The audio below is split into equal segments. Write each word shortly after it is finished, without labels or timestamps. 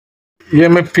Yeah,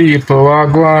 my people,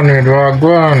 what go on with what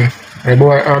go on? My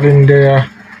boy Alin there,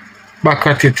 back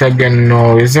at it again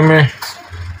now, you see me?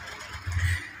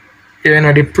 You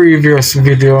know the previous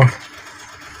video,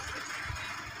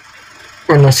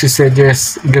 when she said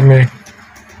just give me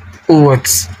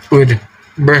oats with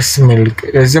breast milk,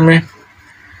 you see me?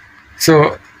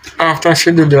 So after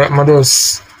she did that, I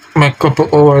just make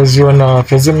couple hours run off,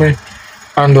 you see me?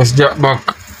 And just drop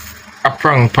back a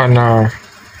prank pan her.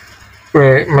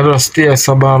 Where I just stay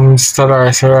so bam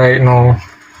stars right now.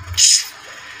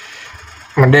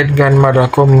 My dead grandmother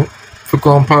come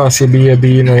pass the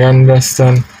baby, you know, you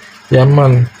understand? Yeah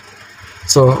man.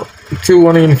 So if you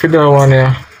want in for that one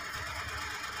yeah,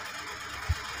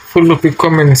 full up the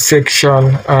comment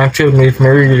section and tell me if I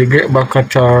really get back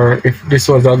at her, if this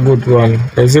was a good one.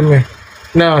 You see me?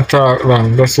 Not talk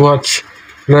long, just watch,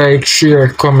 like, share,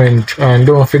 comment, and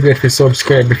don't forget to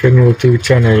subscribe if you're new to the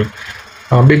channel.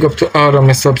 Big up to all of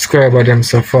my subscribers them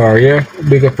so far, yeah?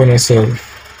 Big up on yourself.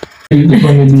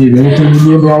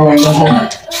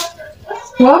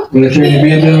 What?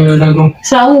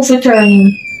 So who's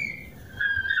returning?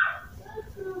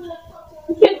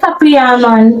 You Duppy,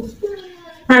 man.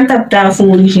 And tap that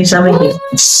foolishness of it.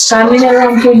 Coming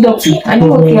around to Duppy. I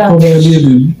know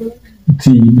you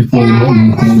tea before you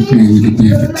come play with the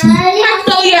baby tea.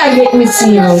 No, you get me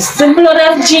serious. The blood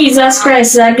of Jesus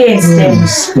Christ is against them.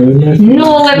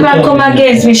 No weapon come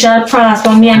against me shall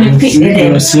prosper me and me pick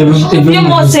them. You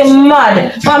must say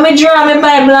mad. For me draw my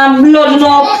Bible and blood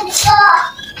no.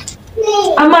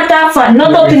 A matter of fact, no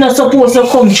Duppy not supposed to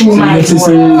come through my door.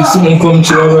 No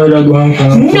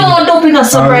Duppy not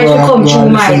supposed to come through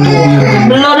my door. The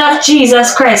blood of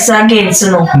Jesus Christ against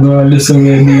you.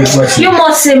 You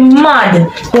must say mad.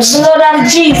 The blood of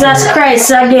Jesus Christ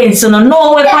against you.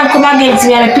 No weapon come against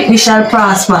me and the picnic shall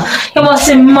prosper. You must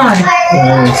say mad.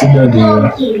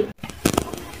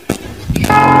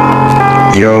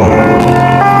 Yo.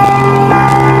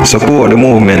 Support the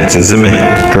movement, you see me?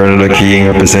 Colonel King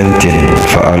representing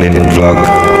for all in the vlog.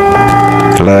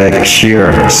 Like,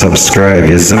 share, subscribe,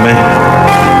 you see me?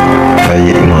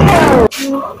 Hey, man.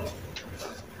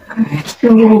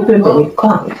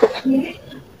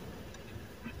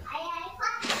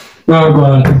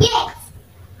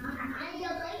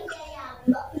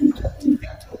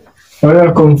 Where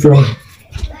you come from?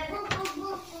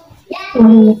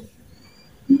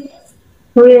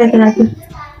 Where are you?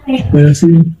 Where you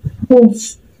see?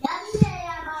 Yes.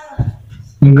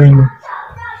 I'm going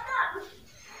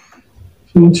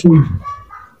to.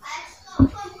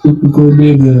 Go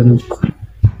baby, look.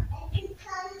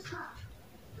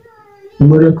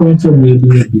 Somebody come to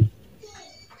baby.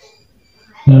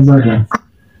 My brother.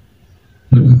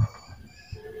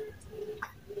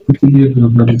 Put the baby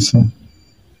over the son.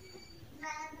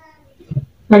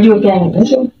 Are you again?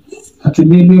 Put the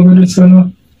baby over the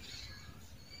son.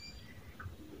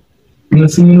 You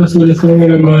see me so the son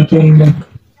will go and turn back.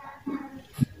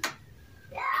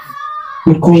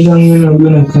 You go down here and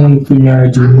going to come to your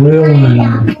gym. Where you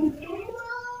want to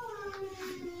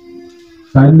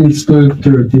go? At least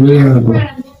 12:30, where you want to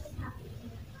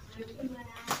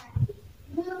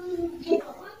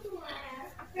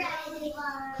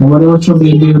go? What about your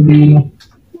baby?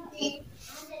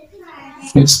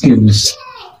 Excuse.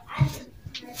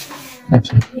 What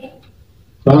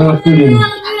for them?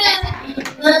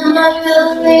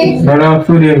 What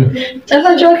for them? That's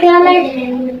a joke,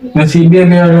 Yannick. Let's see,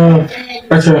 baby,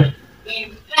 what's up?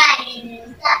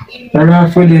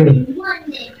 What for them?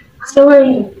 So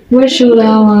where should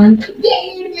I want?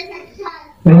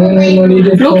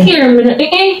 Look here,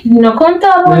 no conta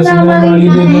normally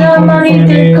no,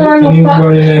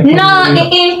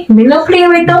 me no play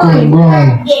with Duppy.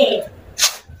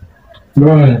 Go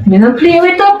on. Me no play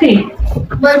with Duppy.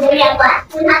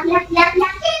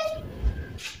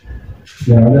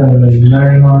 Yeah, that's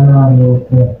lying on.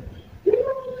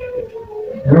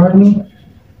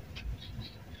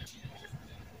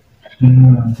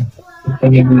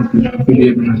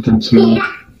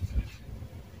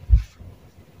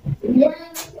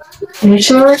 You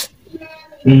sure?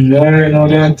 Yeah, no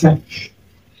that.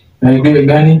 I get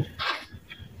Gani.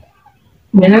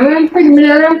 Me no run for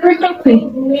Duppy.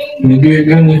 You get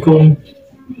Gani come.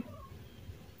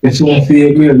 It's one for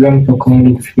your great grandpa come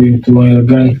look for you to your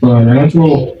grandfather. That's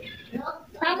all.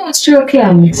 I'm not sure,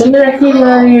 Cam. Some of that people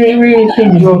are really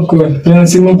thin. Okay. You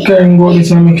see me carrying go this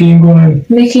and making go on.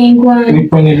 Making go on.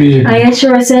 Whip on the baby. Are you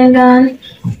sure saying gone?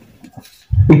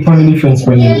 Whip on the difference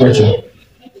for you, brother.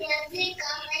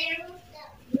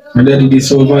 My daddy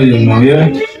this over you now,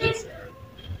 yeah?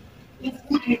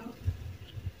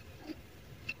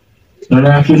 And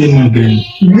I'm feeling again.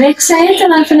 Next time,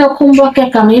 I'm going to come back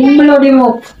and blood him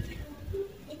up.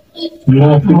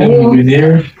 No, for them to be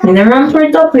there. And the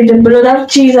rampart up with the blood of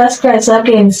Jesus Christ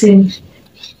against him.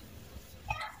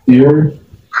 Here.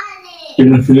 You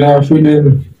don't feel laugh with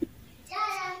them.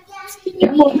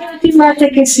 Yeah, but I think I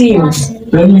take it serious.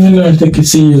 Let me not take it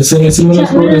serious. So you see me not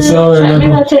put this out. Let me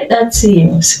not take that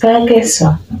serious. Can I guess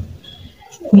so?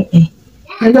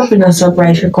 I don't feel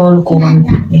surprised you call look over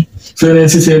me. So then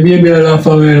she said, baby, I laugh a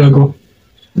while ago.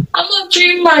 I'm not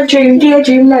dream, my dream,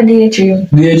 daydream, my daydream.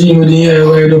 Daydream with the hair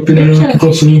wired up in a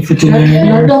coffin fitting in No,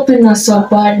 there. Duppy not so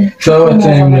bad. So what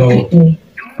time now?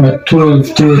 At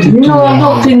 12:32. No,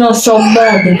 Duppy not so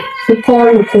bad. You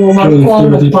call look over, call look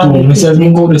over. 12:32. I said,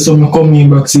 I'm going to so I'm coming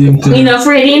back same thing. You not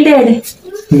afraid he dead?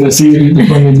 You see it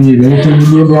from the baby. You tell the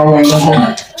baby a while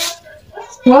ago.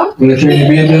 What? You tell the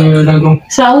baby a while ago.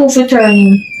 So who for turn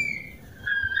him?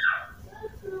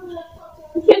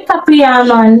 You Duppy, yeah,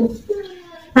 man.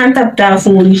 And tap that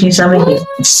foolishness of me.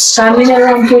 Come in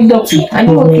around with Duppy. I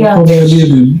know what you Cover have. the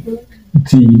baby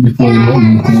tea before you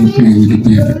come and play with the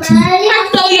baby tea.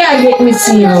 No, you get me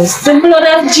serious. The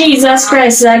blood of Jesus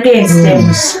Christ is against them.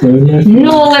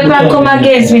 No weapon come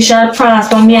against me shall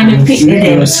prosper me and me pick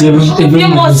them. You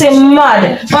must say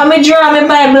mad. But me draw my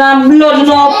Bible and blood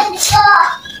no.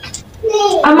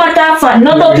 A matter of fact,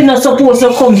 no Duppy not supposed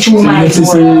to come through my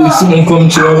door. Someone come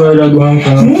to a while ago and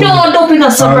come. No Duppy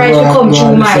not supposed to come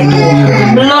through my door.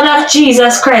 The blood of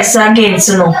Jesus Christ is against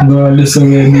you. No, listen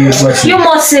when you watch You it.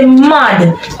 must say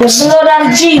mad. The blood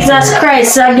of Jesus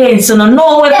Christ is against you.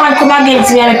 No weapon come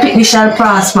against me and me pick me shall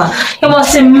prosper. You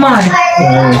must say mad.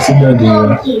 Alright, see that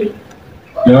there.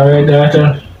 You alright,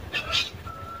 daughter?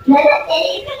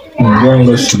 Go and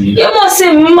go sleep. You must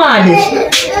say mad.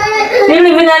 You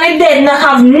living on the dead not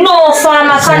have no form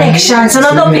of connection. So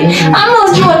no Duppy. I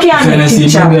must joke you on Can the I see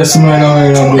picture. baby a smile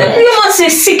a while ago? You must say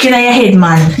sick in your head,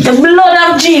 man. The blood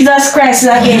of Jesus Christ is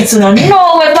against you.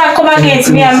 No weapon come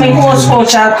against me and my host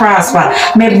shall prosper.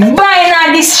 Me bind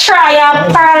and destroy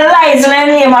and paralyze in the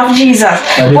name of Jesus.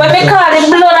 When me call the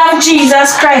blood of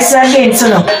Jesus Christ is against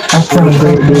you. Come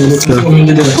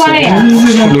here.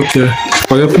 Look here.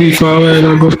 Are you free for a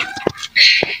while ago?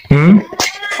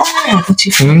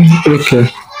 Look here.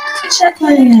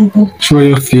 Show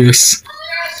your face.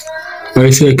 I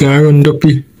say I can run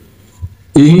Duppy.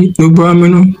 No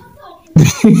problem, no.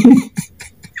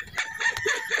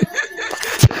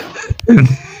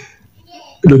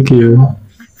 Look here.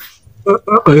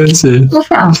 What you say? What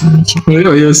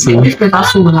you say?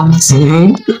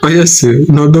 What you say?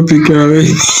 No Duppy can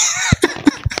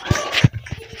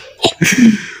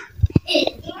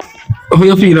how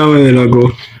you feel a while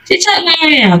ago?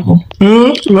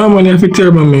 My money have to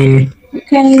tell my man.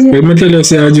 Let me tell you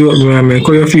say I joke my man.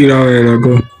 How you feel a while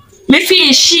ago? Me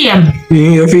feel shame.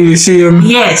 You feel the same?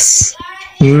 Yes.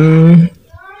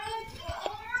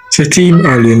 Say Team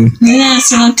Allen.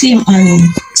 Yes, no Team Allen.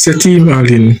 Say Team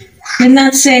Allen. We're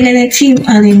not saying any Team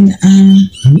Allen.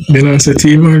 They not say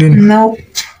Team Allen? No.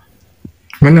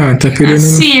 I'm not talking to them. A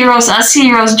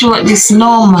serious joke this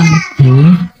no man.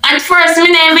 At first me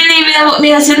didn't believe it about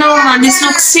me. I said no man, this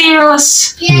looks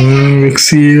serious. Look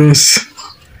serious.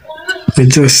 They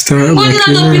just start But like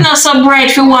no Duppy not so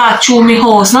bright for walk through my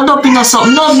house. No Duppy not so.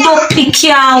 No Duppy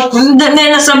can't.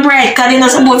 They're not so bright because they're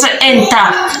not supposed to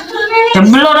enter. The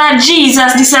blood of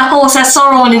Jesus, this house is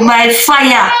surrounded by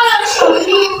fire.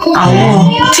 Oh,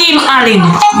 Team Allen,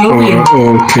 you win.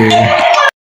 Okay.